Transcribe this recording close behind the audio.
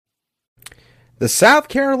The South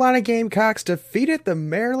Carolina Gamecocks defeated the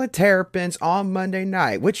Maryland Terrapins on Monday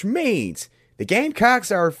night, which means the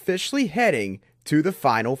Gamecocks are officially heading to the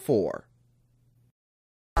Final Four.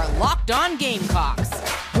 Our Locked On Gamecocks,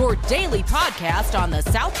 your daily podcast on the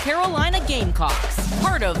South Carolina Gamecocks,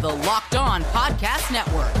 part of the Locked On Podcast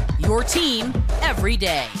Network, your team every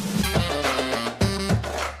day.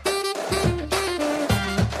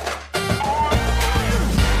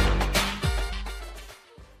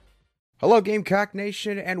 Hello, Gamecock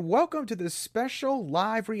Nation, and welcome to this special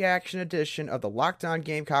live reaction edition of the Locked On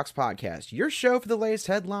Gamecocks podcast, your show for the latest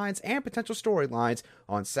headlines and potential storylines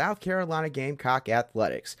on South Carolina Gamecock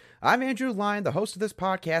athletics. I'm Andrew Lyon, the host of this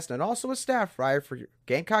podcast, and also a staff writer for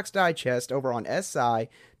Gamecocks Digest over on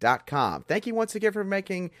SI.com. Thank you once again for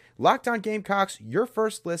making Locked On Gamecocks your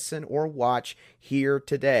first listen or watch here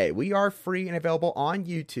today. We are free and available on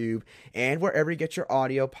YouTube and wherever you get your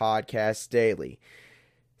audio podcasts daily.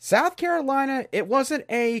 South Carolina, it wasn't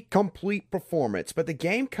a complete performance, but the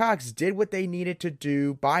Gamecocks did what they needed to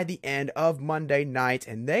do by the end of Monday night,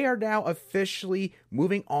 and they are now officially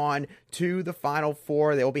moving on to the Final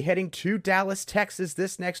Four. They will be heading to Dallas, Texas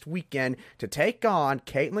this next weekend to take on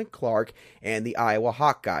Caitlin Clark and the Iowa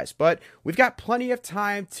Hawkeyes. But we've got plenty of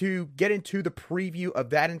time to get into the preview of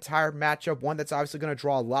that entire matchup, one that's obviously going to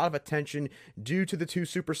draw a lot of attention due to the two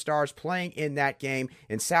superstars playing in that game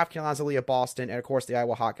in South Carolina's Aaliyah Boston and, of course, the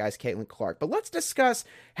Iowa Hawkeyes, Caitlin Clark. But let's discuss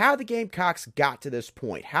how the Gamecocks got to this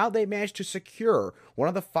point, how they managed to secure one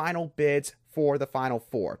of the final bids for the Final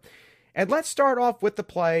Four. And let's start off with the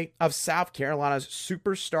play of South Carolina's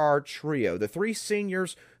superstar trio, the three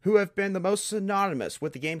seniors who have been the most synonymous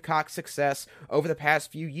with the Gamecocks' success over the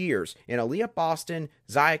past few years in Aaliyah Boston,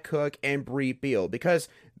 Zia Cook, and Bree Beal, because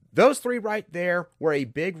those three right there were a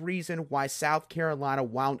big reason why South Carolina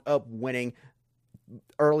wound up winning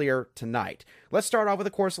earlier tonight. Let's start off with,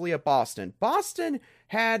 of course, Aaliyah Boston. Boston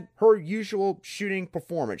had her usual shooting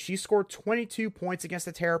performance. She scored 22 points against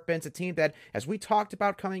the Terrapins, a team that, as we talked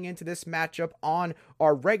about coming into this matchup on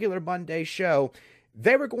our regular Monday show,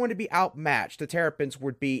 they were going to be outmatched. The Terrapins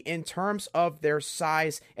would be in terms of their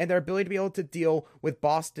size and their ability to be able to deal with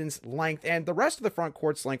Boston's length and the rest of the front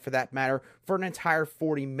court's length for that matter for an entire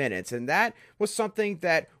 40 minutes. And that was something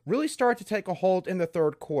that really started to take a hold in the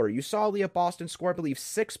third quarter. You saw Leah Boston score, I believe,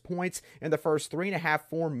 6 points in the first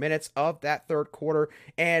 4 minutes of that third quarter.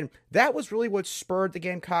 And that was really what spurred the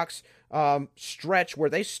Gamecocks stretch where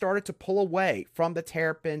they started to pull away from the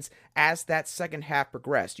Terrapins as that second half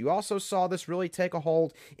progressed. You also saw this really take a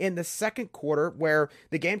hold in the second quarter where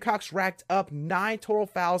the Gamecocks racked up 9 total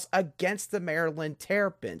fouls against the Maryland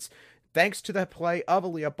Terrapins, thanks to the play of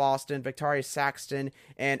Aaliyah Boston, Victoria Saxton,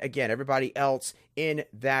 and again, everybody else in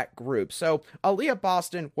that group. So Aaliyah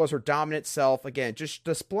Boston was her dominant self, again, just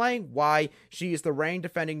displaying why she is the reigning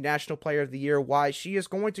defending National Player of the Year, why she is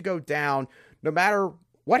going to go down no matter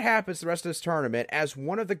what happens the rest of this tournament as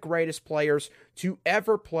one of the greatest players to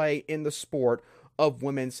ever play in the sport of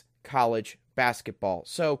women's college basketball.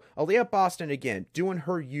 So Aaliyah Boston, again, doing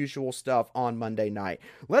her usual stuff on Monday night.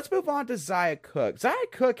 Let's move on to Zia Cook. Zia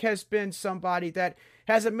Cook has been somebody that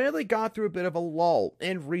has admittedly gone through a bit of a lull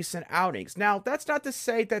in recent outings. Now, that's not to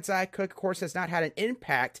say that Zia Cook, of course, has not had an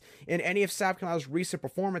impact in any of South Carolina's recent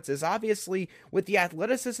performances. Obviously, with the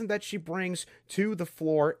athleticism that she brings to the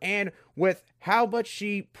floor and with how much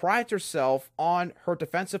she prides herself on her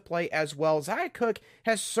defensive play as well, Zia Cook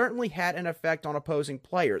has certainly had an effect on opposing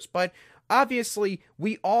players. But obviously,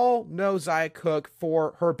 we all know Zia Cook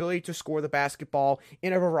for her ability to score the basketball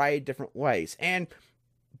in a variety of different ways. And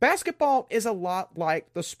basketball is a lot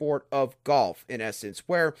like the sport of golf, in essence,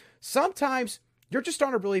 where sometimes you're just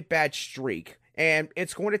on a really bad streak and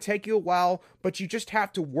it's going to take you a while, but you just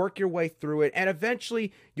have to work your way through it, and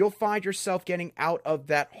eventually you'll find yourself getting out of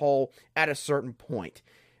that hole at a certain point.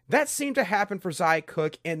 That seemed to happen for Zia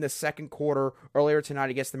Cook in the second quarter earlier tonight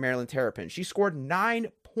against the Maryland Terrapins. She scored 9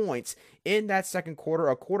 points in that second quarter,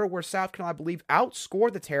 a quarter where South Carolina, I believe,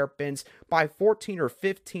 outscored the Terrapins by 14 or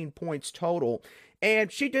 15 points total.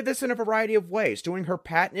 And she did this in a variety of ways, doing her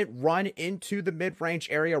patented run into the mid-range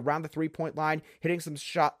area around the three-point line, hitting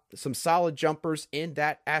some solid jumpers in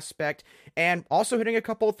that aspect, and also hitting a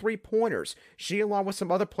couple of three-pointers. She, along with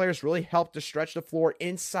some other players, really helped to stretch the floor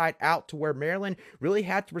inside out to where Maryland really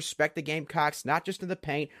had to respect the Gamecocks, not just in the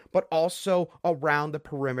paint, but also around the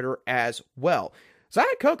perimeter as well. Zia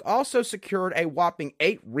Cook also secured a whopping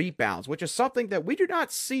 8 rebounds, which is something that we do not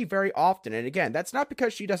see very often. And again, that's not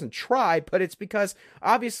because she doesn't try, but it's because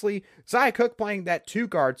obviously Zia Cook playing that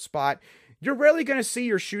 2-guard spot, you're rarely going to see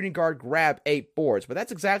your shooting guard grab 8 boards. But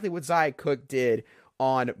that's exactly what Zia Cook did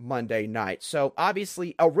on Monday night. So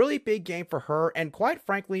obviously a really big game for her, and quite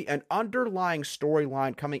frankly, an underlying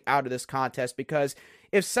storyline coming out of this contest, because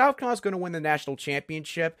if South Carolina is going to win the national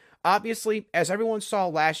championship, obviously, as everyone saw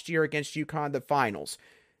last year against UConn in the finals,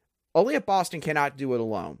 Aaliyah Boston cannot do it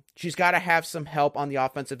alone. She's got to have some help on the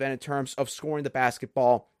offensive end in terms of scoring the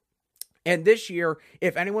basketball. And this year,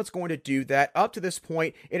 if anyone's going to do that, up to this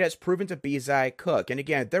point, it has proven to be Zia Cook. And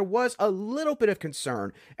again, there was a little bit of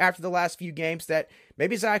concern after the last few games that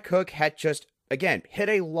maybe Zia Cook had just, again, hit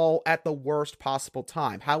a lull at the worst possible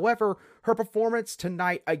time. However, her performance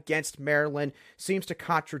tonight against Maryland seems to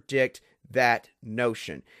contradict that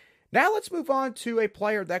notion. Now let's move on to a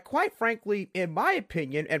player that, quite frankly, in my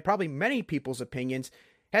opinion, and probably many people's opinions,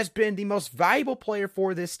 has been the most valuable player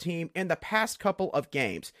for this team in the past couple of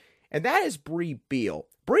games. And that is Brea Beal.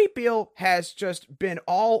 Brea Beal has just been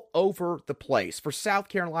all over the place for South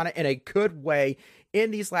Carolina in a good way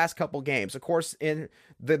in these last couple games. Of course, in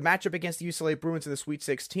the matchup against the UCLA Bruins in the Sweet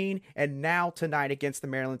 16, and now tonight against the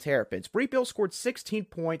Maryland Terrapins. Brea Beal scored 16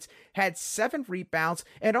 points, had 7 rebounds,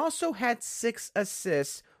 and also had 6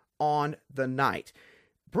 assists on the night.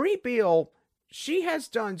 Brea Beal, she has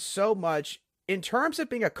done so much in terms of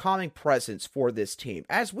being a calming presence for this team.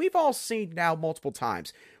 As we've all seen now multiple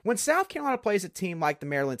times, when South Carolina plays a team like the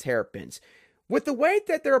Maryland Terrapins, with the way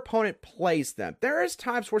that their opponent plays them, there is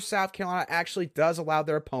times where South Carolina actually does allow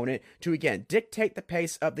their opponent to, again, dictate the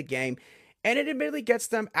pace of the game, and it admittedly gets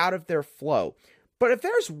them out of their flow. But if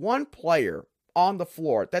there's one player on the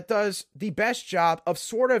floor that does the best job of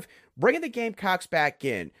sort of bringing the Gamecocks back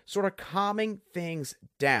in, sort of calming things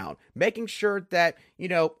down, making sure that,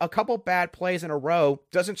 a couple bad plays in a row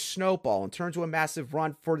doesn't snowball and turn into a massive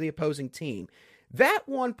run for the opposing team. That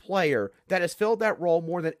one player that has filled that role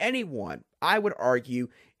more than anyone, I would argue,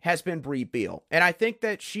 has been Brea Beal. And I think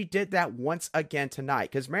that she did that once again tonight,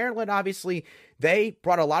 because Maryland, obviously, they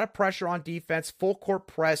brought a lot of pressure on defense, full court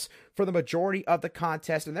press for the majority of the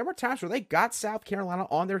contest. And there were times where they got South Carolina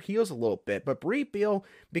on their heels a little bit. But Brea Beal,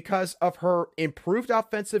 because of her improved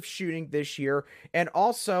offensive shooting this year, and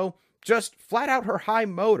also just flat out her high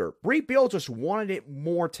motor, Brea Beal just wanted it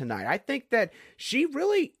more tonight. I think that she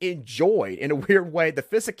really enjoyed, in a weird way, the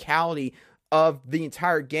physicality of the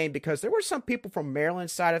entire game, because there were some people from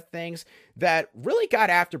Maryland's side of things that really got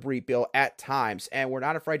after Brea Beal at times and were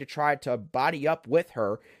not afraid to try to body up with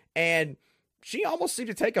her, and she almost seemed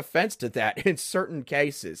to take offense to that in certain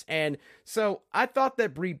cases. And so I thought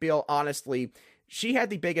that Brea Beal, honestly, she had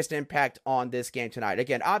the biggest impact on this game tonight.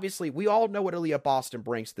 Again, obviously, we all know what Aaliyah Boston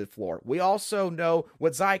brings to the floor. We also know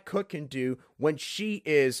what Zia Cook can do when she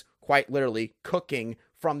is quite literally cooking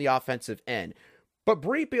from the offensive end. But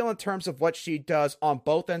Brea Beal, in terms of what she does on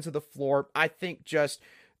both ends of the floor, I think just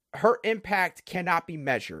her impact cannot be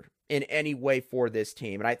measured in any way for this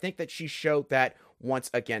team. And I think that she showed that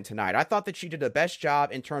once again tonight. I thought that she did the best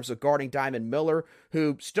job in terms of guarding Diamond Miller,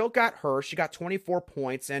 who still got her. She got 24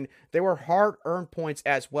 points, and they were hard-earned points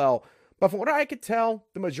as well. But from what I could tell,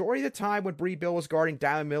 the majority of the time when Brea Beal was guarding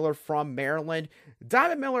Diamond Miller from Maryland,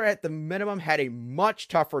 Diamond Miller at the minimum had a much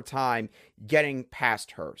tougher time getting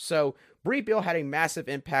past her. So Brea Beal had a massive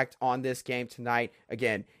impact on this game tonight,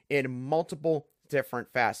 again, in multiple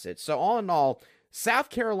different facets. So all in all,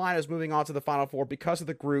 South Carolina is moving on to the Final Four because of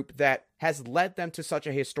the group that has led them to such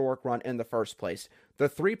a historic run in the first place. The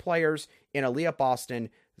 3 players in Aaliyah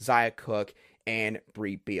Boston, Zia Cook, and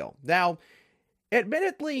Brea Beal. Now,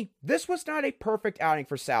 admittedly, this was not a perfect outing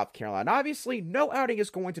for South Carolina. Obviously, no outing is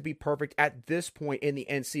going to be perfect at this point in the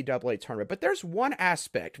NCAA tournament, but there's one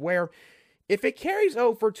aspect where if it carries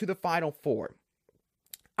over to the Final Four,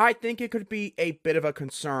 I think it could be a bit of a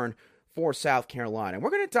concern for South Carolina. We're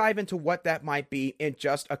going to dive into what that might be in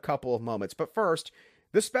just a couple of moments. But first,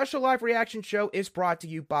 the special live reaction show is brought to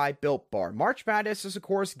you by Built Bar. March Madness is, of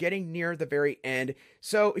course, getting near the very end.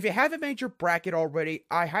 So if you haven't made your bracket already,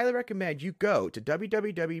 I highly recommend you go to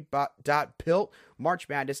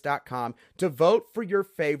www.builtmarchmadness.com to vote for your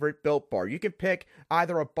favorite Built Bar. You can pick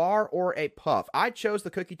either a bar or a puff. I chose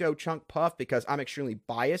the cookie dough chunk puff because I'm extremely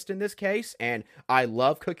biased in this case, and I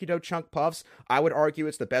love cookie dough chunk puffs. I would argue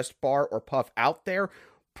it's the best bar or puff out there.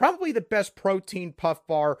 Probably the best protein puff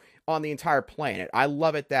bar on the entire planet. I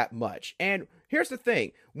love it that much. And here's the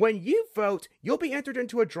thing. When you vote, you'll be entered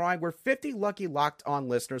into a drawing where 50 lucky Locked On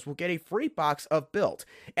listeners will get a free box of Built,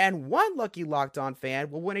 and one lucky Locked On fan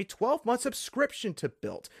will win a 12-month subscription to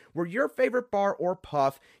Built, where your favorite bar or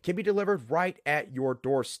puff can be delivered right at your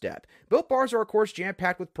doorstep. Built bars are, of course,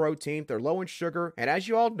 jam-packed with protein, they're low in sugar, and as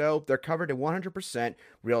you all know, they're covered in 100%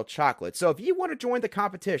 real chocolate. So if you want to join the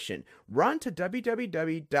competition, run to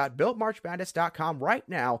www.builtmarchmadness.com right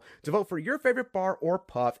now to vote for your favorite bar or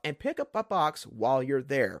puff and pick up a box while you're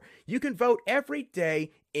there. You can vote every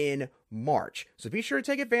day in March. So be sure to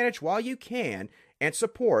take advantage while you can and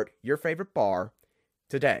support your favorite bar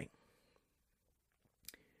today.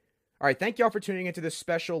 All right, thank y'all for tuning into this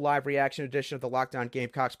special live reaction edition of the Locked On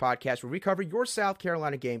Gamecocks podcast, where we cover your South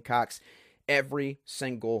Carolina Gamecocks every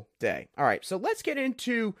single day. All right, so let's get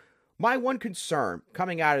into my one concern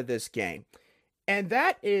coming out of this game, and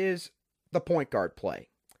that is the point guard play.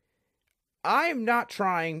 I am not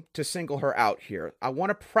trying to single her out here. I want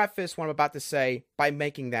to preface what I'm about to say by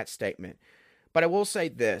making that statement. But I will say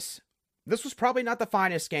this. This was probably not the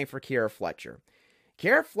finest game for Kiera Fletcher.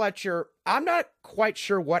 Kiera Fletcher, I'm not quite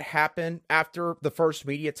sure what happened after the first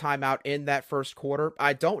media timeout in that first quarter.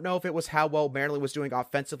 I don't know if it was how well Maryland was doing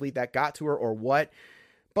offensively that got to her or what.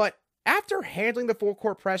 But after handling the full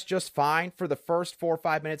court press just fine for the first 4 or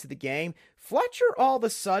 5 minutes of the game, Fletcher all of a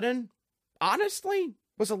sudden, honestly,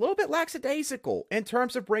 was a little bit lackadaisical in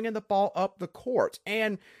terms of bringing the ball up the court.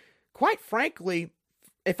 And quite frankly,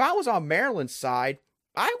 if I was on Maryland's side,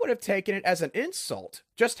 I would have taken it as an insult,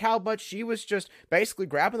 just how much she was just basically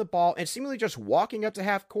grabbing the ball and seemingly just walking up to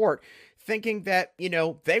half court, thinking that,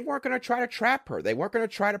 they weren't going to try to trap her. They weren't going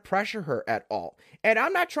to try to pressure her at all. And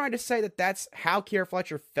I'm not trying to say that that's how Kiera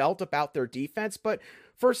Fletcher felt about their defense, but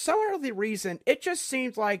for some other reason, it just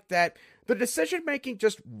seemed like that the decision-making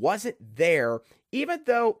just wasn't there, even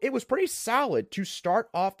though it was pretty solid to start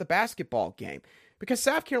off the basketball game. Because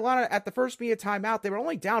South Carolina, at the first media timeout, they were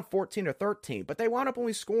only down 14-13, but they wound up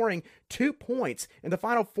only scoring 2 points in the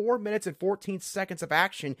final 4 minutes and 14 seconds of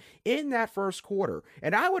action in that first quarter.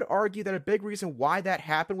 And I would argue that a big reason why that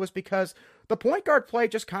happened was because the point guard play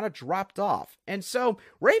just kind of dropped off. And so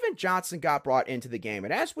Raven Johnson got brought into the game.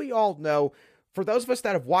 And as we all know, for those of us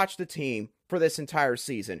that have watched the team for this entire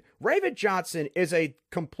season, Raven Johnson is a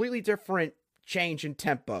completely different change in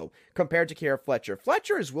tempo compared to Kiera Fletcher.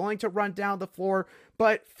 Fletcher is willing to run down the floor,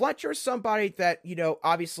 but Fletcher is somebody that,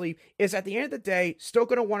 obviously is at the end of the day still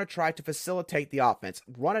going to want to try to facilitate the offense,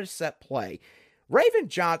 run a set play. Raven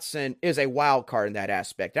Johnson is a wild card in that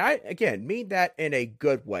aspect. I, again, mean that in a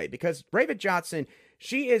good way, because Raven Johnson,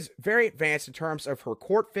 she is very advanced in terms of her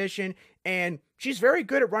court vision, and she's very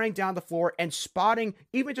good at running down the floor and spotting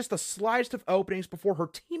even just the slightest of openings before her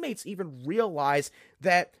teammates even realize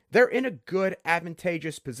that they're in a good,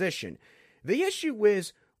 advantageous position. The issue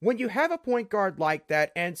is when you have a point guard like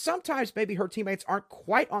that, and sometimes maybe her teammates aren't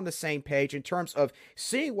quite on the same page in terms of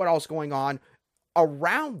seeing what else is going on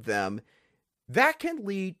around them, that can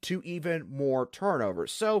lead to even more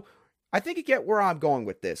turnovers. So I think you get where I'm going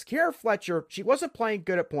with this. Kiera Fletcher, she wasn't playing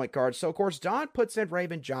good at point guard, so of course Don puts in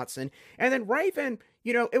Raven Johnson, and then Raven,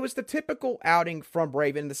 it was the typical outing from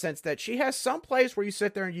Raven in the sense that she has some plays where you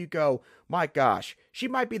sit there and you go, my gosh, she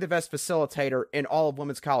might be the best facilitator in all of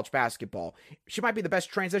women's college basketball. She might be the best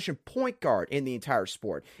transition point guard in the entire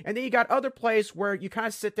sport. And then you got other plays where you kind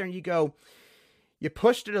of sit there and you go, you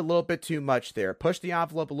pushed it a little bit too much there, pushed the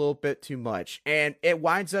envelope a little bit too much, and it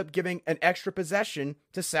winds up giving an extra possession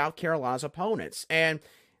to South Carolina's opponents. And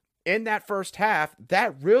in that first half,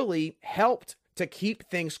 that really helped to keep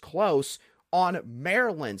things close on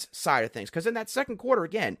Maryland's side of things. Because in that second quarter,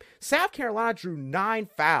 again, South Carolina drew 9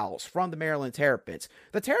 fouls from the Maryland Terrapins.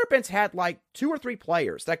 The Terrapins had like 2 or 3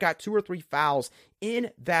 players that got 2 or 3 fouls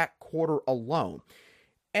in that quarter alone.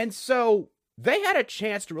 And so they had a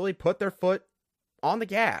chance to really put their foot on the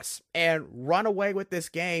gas and run away with this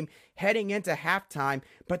game heading into halftime,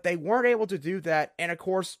 but they weren't able to do that. And of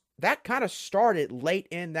course, that kind of started late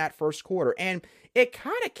in that first quarter, and it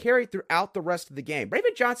kind of carried throughout the rest of the game.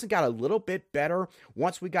 Raven Johnson got a little bit better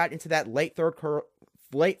once we got into that late third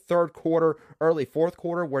quarter, early fourth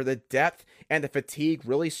quarter, where the depth and the fatigue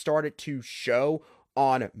really started to show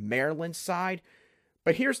on Maryland's side.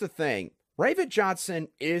 But here's the thing. Raven Johnson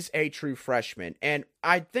is a true freshman, and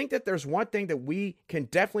I think that there's one thing that we can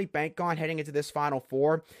definitely bank on heading into this Final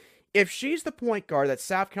Four. If she's the point guard that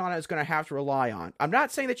South Carolina is going to have to rely on, I'm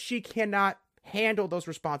not saying that she cannot handle those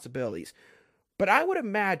responsibilities, but I would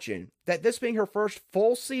imagine that this being her first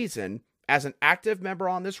full season as an active member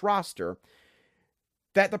on this roster,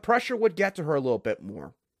 that the pressure would get to her a little bit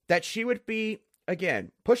more, that she would be,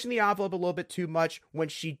 again, pushing the envelope a little bit too much when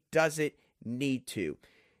she doesn't need to.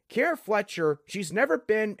 Kiera Fletcher, she's never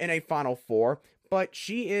been in a Final Four, but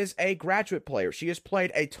she is a graduate player. She has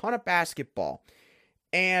played a ton of basketball.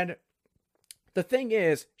 And the thing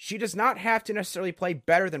is, she does not have to necessarily play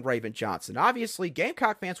better than Raven Johnson. Obviously,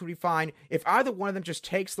 Gamecock fans would be fine if either one of them just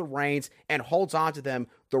takes the reins and holds on to them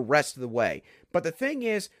the rest of the way. But the thing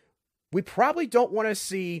is, we probably don't want to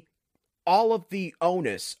see all of the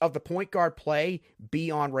onus of the point guard play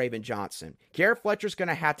be on Raven Johnson. Kiera Fletcher's going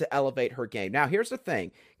to have to elevate her game. Now, here's the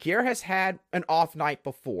thing. Kiera has had an off night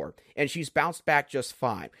before, and she's bounced back just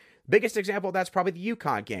fine. Biggest example of that's probably the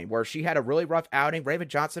UConn game, where she had a really rough outing. Raven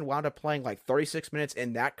Johnson wound up playing like 36 minutes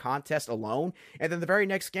in that contest alone. And then the very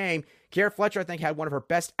next game, Kiera Fletcher, I think, had one of her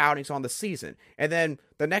best outings on the season. And then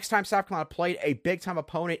the next time South Carolina played a big-time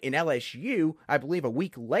opponent in LSU, I believe a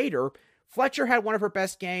week later, Fletcher had one of her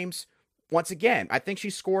best games. Once again, I think she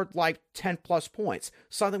scored like 10-plus points,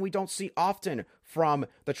 something we don't see often from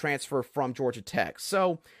the transfer from Georgia Tech.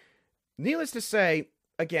 So, needless to say,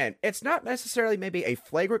 again, it's not necessarily maybe a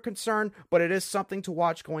flagrant concern, but it is something to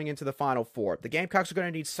watch going into the Final Four. The Gamecocks are going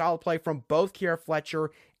to need solid play from both Kiera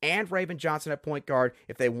Fletcher and Raven Johnson at point guard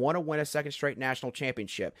if they want to win a second straight national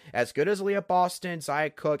championship. As good as Leah Boston,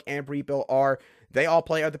 Zia Cook, and Bree Bill are, they all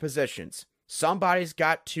play other positions. Somebody's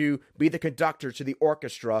got to be the conductor to the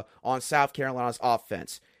orchestra on South Carolina's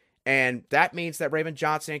offense. And that means that Raven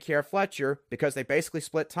Johnson and Kiera Fletcher, because they basically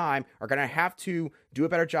split time, are going to have to do a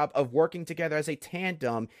better job of working together as a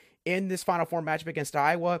tandem in this Final Four matchup against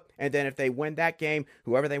Iowa. And then if they win that game,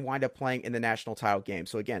 whoever they wind up playing in the national title game.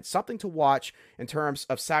 So again, something to watch in terms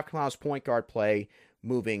of South Carolina's point guard play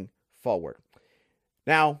moving forward.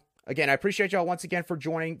 Now, again, I appreciate y'all once again for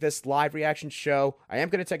joining this live reaction show. I am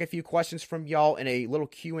going to take a few questions from y'all in a little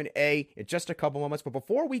Q&A in just a couple moments. But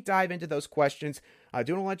before we dive into those questions, I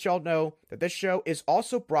do want to let y'all know that this show is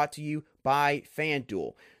also brought to you by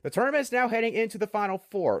FanDuel. The tournament is now heading into the Final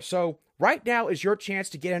Four. So right now is your chance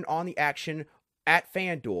to get in on the action at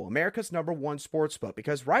FanDuel, America's #1 sportsbook,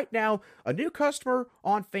 because right now, a new customer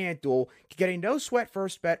on FanDuel can get a no-sweat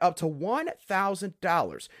first bet up to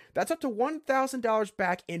 $1,000. That's up to $1,000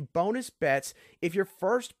 back in bonus bets if your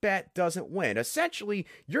first bet doesn't win. Essentially,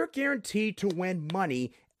 you're guaranteed to win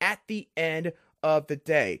money at the end of the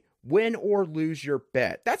day. Win or lose your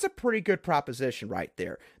bet. That's a pretty good proposition right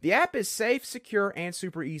there. The app is safe, secure, and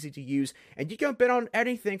super easy to use, and you can bet on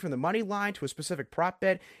anything from the money line to a specific prop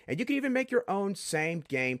bet, and you can even make your own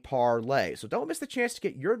same-game parlay. So don't miss the chance to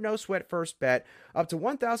get your no-sweat first bet up to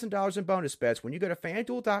 $1,000 in bonus bets when you go to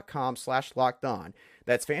FanDuel.com/lockedon.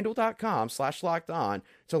 That's FanDuel.com/lockedon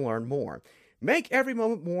to learn more. Make every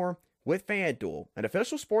moment more with FanDuel, an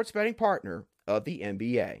official sports betting partner of the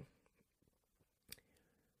NBA.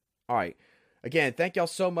 All right. Again, thank y'all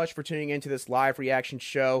so much for tuning into this live reaction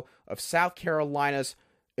show of South Carolina's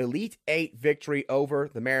Elite Eight victory over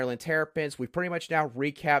the Maryland Terrapins. We've pretty much now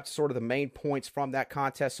recapped sort of the main points from that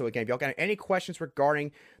contest. So again, if y'all got any questions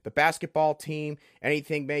regarding the basketball team,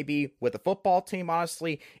 anything maybe with the football team,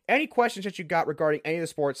 honestly, any questions that you got regarding any of the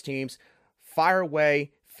sports teams, fire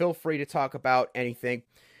away. Feel free to talk about anything.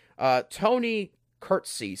 Tony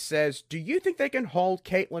Kurtzy says, do you think they can hold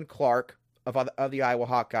Caitlin Clark of the Iowa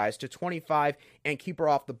Hawkeyes to 25 and keep her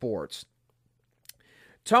off the boards?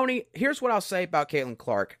 Tony, here's what I'll say about Caitlin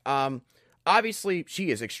Clark. Obviously, she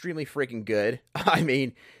is extremely freaking good. I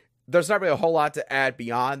mean, there's not really a whole lot to add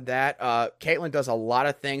beyond that. Caitlin does a lot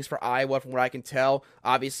of things for Iowa from what I can tell.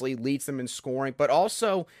 Obviously, leads them in scoring, but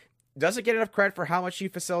also doesn't get enough credit for how much she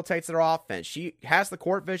facilitates their offense. She has the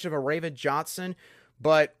court vision of a Raven Johnson,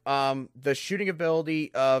 but the shooting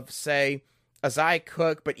ability of, say, a Zia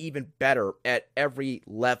Cook, but even better at every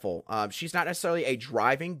level. She's not necessarily a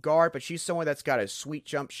driving guard, but she's someone that's got a sweet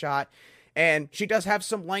jump shot, and she does have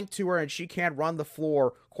some length to her, and she can run the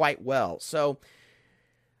floor quite well. So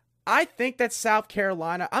I think that South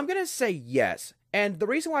Carolina, I'm going to say yes. And the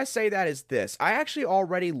reason why I say that is this. I actually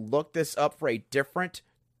already looked this up for a different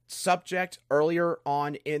subject earlier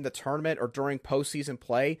on in the tournament or during postseason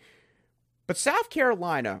play. But South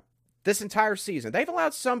Carolina, this entire season, they've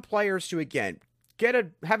allowed some players to, again,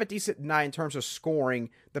 have a decent night in terms of scoring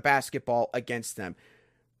the basketball against them.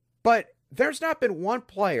 But there's not been one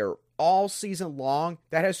player all season long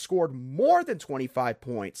that has scored more than 25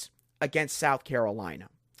 points against South Carolina.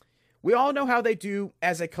 We all know how they do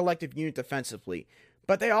as a collective unit defensively,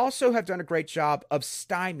 but they also have done a great job of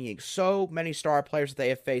stymieing so many star players that they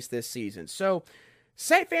have faced this season. So,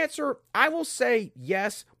 safe answer, I will say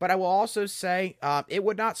yes, but I will also say it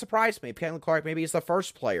would not surprise me. Caitlin Clark maybe is the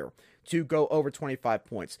first player to go over 25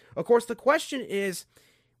 points. Of course, the question is,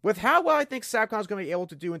 with how well I think South Carolina is going to be able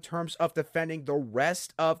to do in terms of defending the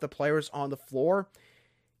rest of the players on the floor,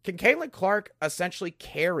 can Caitlin Clark essentially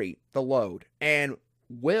carry the load and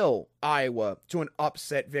will Iowa to an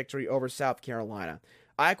upset victory over South Carolina?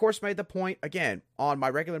 I, of course, made the point, again, on my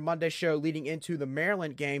regular Monday show leading into the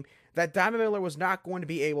Maryland game, that Diamond Miller was not going to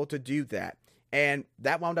be able to do that. And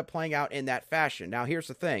that wound up playing out in that fashion. Now, here's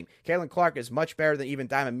the thing. Caitlin Clark is much better than even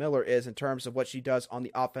Diamond Miller is in terms of what she does on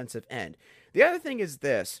the offensive end. The other thing is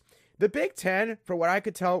this. The Big Ten, for what I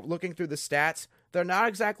could tell looking through the stats, they're not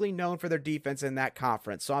exactly known for their defense in that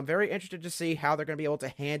conference. So I'm very interested to see how they're going to be able to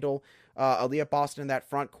handle Aaliyah Boston in that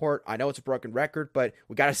front court. I know it's a broken record, but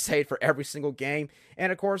we got to say it for every single game.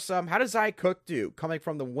 And of course, how does Zia Cook do coming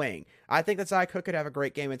from the wing? I think that Zia Cook could have a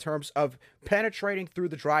great game in terms of penetrating through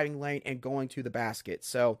the driving lane and going to the basket.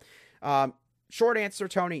 So, short answer,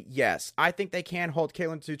 Tony, yes. I think they can hold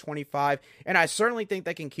Caitlin to 25, and I certainly think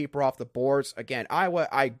they can keep her off the boards. Again, Iowa,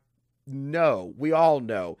 we all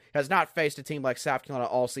know, has not faced a team like South Carolina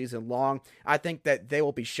all season long. I think that they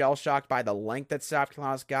will be shell-shocked by the length that South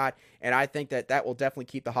Carolina's got, and I think that that will definitely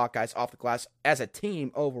keep the Hawkeyes off the glass as a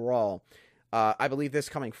team overall. I believe this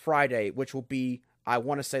coming Friday, which will be, I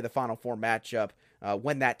want to say, the Final Four matchup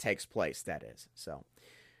when that takes place, that is. So,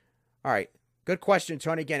 all right. Good question,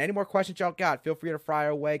 Tony. Again, any more questions y'all got, feel free to fire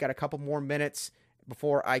away. Got a couple more minutes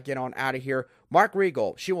before I get on out of here. Mark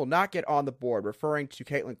Regal, she will not get on the board, referring to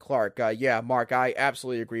Caitlin Clark. Yeah, Mark, I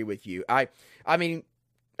absolutely agree with you. I mean,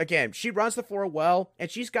 again, she runs the floor well, and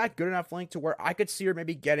she's got good enough length to where I could see her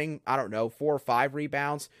maybe getting, 4 or 5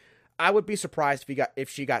 rebounds. I would be surprised if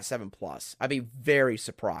she got 7+. I'd be very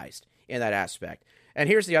surprised in that aspect. And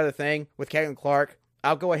here's the other thing with Caitlin Clark.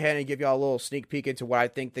 I'll go ahead and give y'all a little sneak peek into what I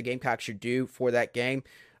think the Gamecocks should do for that game.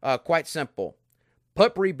 Quite simple.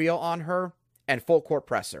 Put Bree Beal on her and full court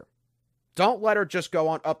presser. Don't let her just go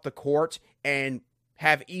on up the court and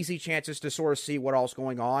have easy chances to sort of see what all's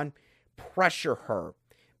going on. Pressure her.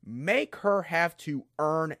 Make her have to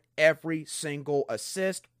earn every single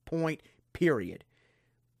assist, point, period.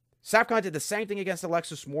 South Carolina did the same thing against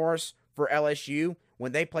Alexis Morris for LSU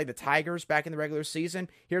when they played the Tigers back in the regular season.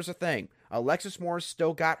 Here's the thing. Alexis Morris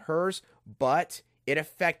still got hers, but it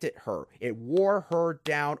affected her. It wore her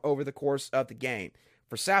down over the course of the game.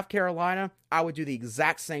 For South Carolina, I would do the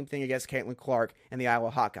exact same thing against Caitlin Clark and the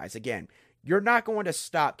Iowa Hawkeyes. Again, you're not going to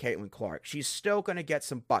stop Caitlin Clark. She's still going to get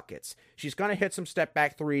some buckets. She's going to hit some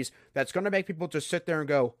step-back threes that's going to make people just sit there and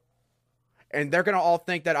go, and they're going to all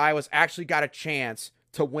think that Iowa's actually got a chance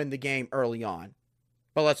to win the game early on.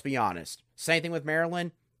 But let's be honest. Same thing with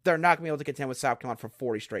Maryland. They're not going to be able to contend with South Carolina for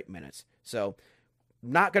 40 straight minutes. So,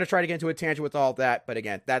 not going to try to get into a tangent with all that. But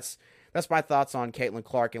again, that's my thoughts on Caitlin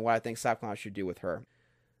Clark and what I think South Carolina should do with her.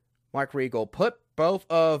 Mark Regal, put both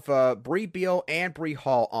of Bree Beal and Bree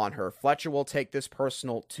Hall on her. Fletcher will take this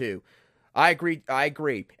personal too. I agree.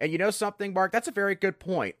 And you know something, Mark? That's a very good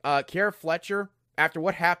point. Kiara Fletcher, after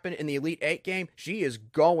what happened in the Elite Eight game, she is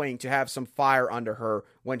going to have some fire under her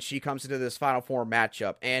when she comes into this Final Four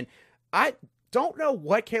matchup. And I don't know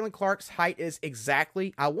what Caitlin Clark's height is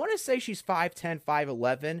exactly. I want to say she's 5'10",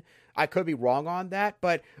 5'11". I could be wrong on that,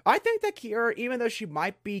 but I think that Kiara, even though she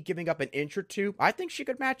might be giving up an inch or two, I think she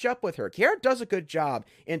could match up with her. Kiara does a good job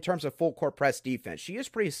in terms of full court press defense. She is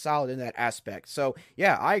pretty solid in that aspect. So,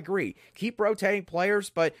 yeah, I agree. Keep rotating players,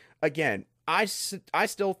 but again, I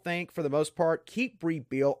still think, for the most part, keep Bree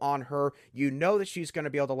Beal on her. You know that she's going to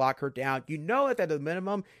be able to lock her down. You know that at the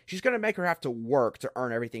minimum, she's going to make her have to work to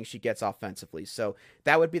earn everything she gets offensively. So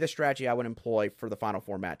that would be the strategy I would employ for the Final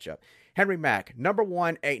Four matchup. Henry Mack, number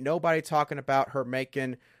one, ain't nobody talking about her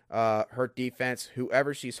making her defense.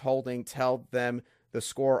 Whoever she's holding, tell them the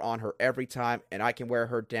score on her every time, and I can wear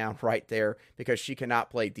her down right there because she cannot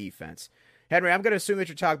play defense. Henry, I'm going to assume that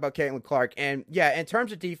you're talking about Caitlin Clark. And yeah, in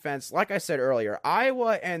terms of defense, like I said earlier,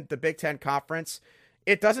 Iowa and the Big Ten Conference,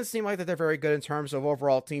 it doesn't seem like that they're very good in terms of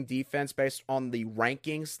overall team defense based on the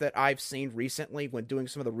rankings that I've seen recently when doing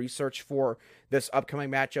some of the research for this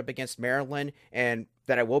upcoming matchup against Maryland and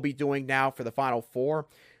that I will be doing now for the Final Four.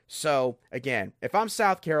 So again, if I'm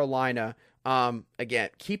South Carolina, again,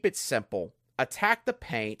 keep it simple. Attack the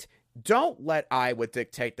paint. Don't let Iowa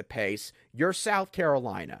dictate the pace. You're South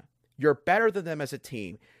Carolina. You're better than them as a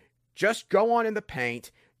team. Just go on in the paint,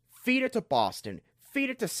 feed it to Boston, feed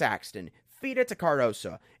it to Saxton, feed it to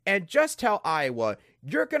Cardoso, and just tell Iowa,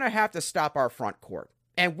 you're going to have to stop our front court,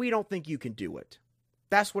 and we don't think you can do it.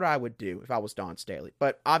 That's what I would do if I was Dawn Staley.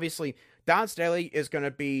 But obviously, Dawn Staley is going to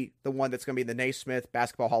be the one that's going to be in the Naismith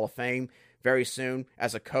Basketball Hall of Fame very soon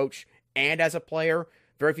as a coach and as a player.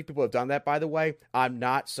 Very few people have done that, by the way. I'm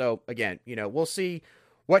not. So, again, we'll see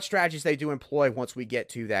what strategies they do employ once we get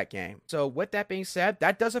to that game. So with that being said,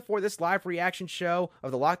 that does it for this live reaction show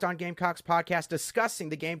of the Locked On Gamecocks podcast discussing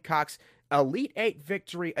the Gamecocks Elite Eight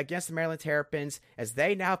victory against the Maryland Terrapins as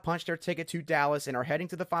they now punched their ticket to Dallas and are heading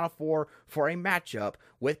to the Final Four for a matchup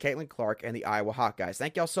with Caitlin Clark and the Iowa Hawkeyes.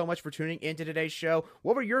 Thank y'all so much for tuning into today's show.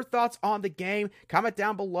 What were your thoughts on the game? Comment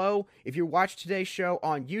down below if you watched today's show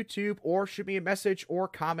on YouTube, or shoot me a message or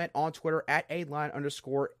comment on Twitter at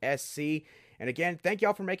 @aline_SC. And again, thank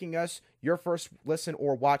y'all for making us your first listen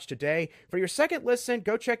or watch today. For your second listen,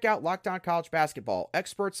 go check out Locked On College Basketball.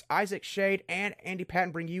 Experts Isaac Shade and Andy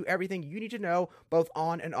Patton bring you everything you need to know both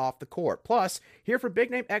on and off the court. Plus, hear from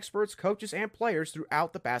big-name experts, coaches, and players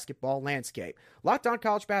throughout the basketball landscape. Locked On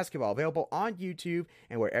College Basketball, available on YouTube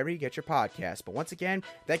and wherever you get your podcasts. But once again,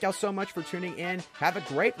 thank y'all so much for tuning in. Have a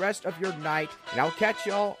great rest of your night, and I'll catch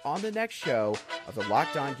y'all on the next show of the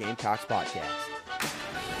Locked On Gamecocks podcast.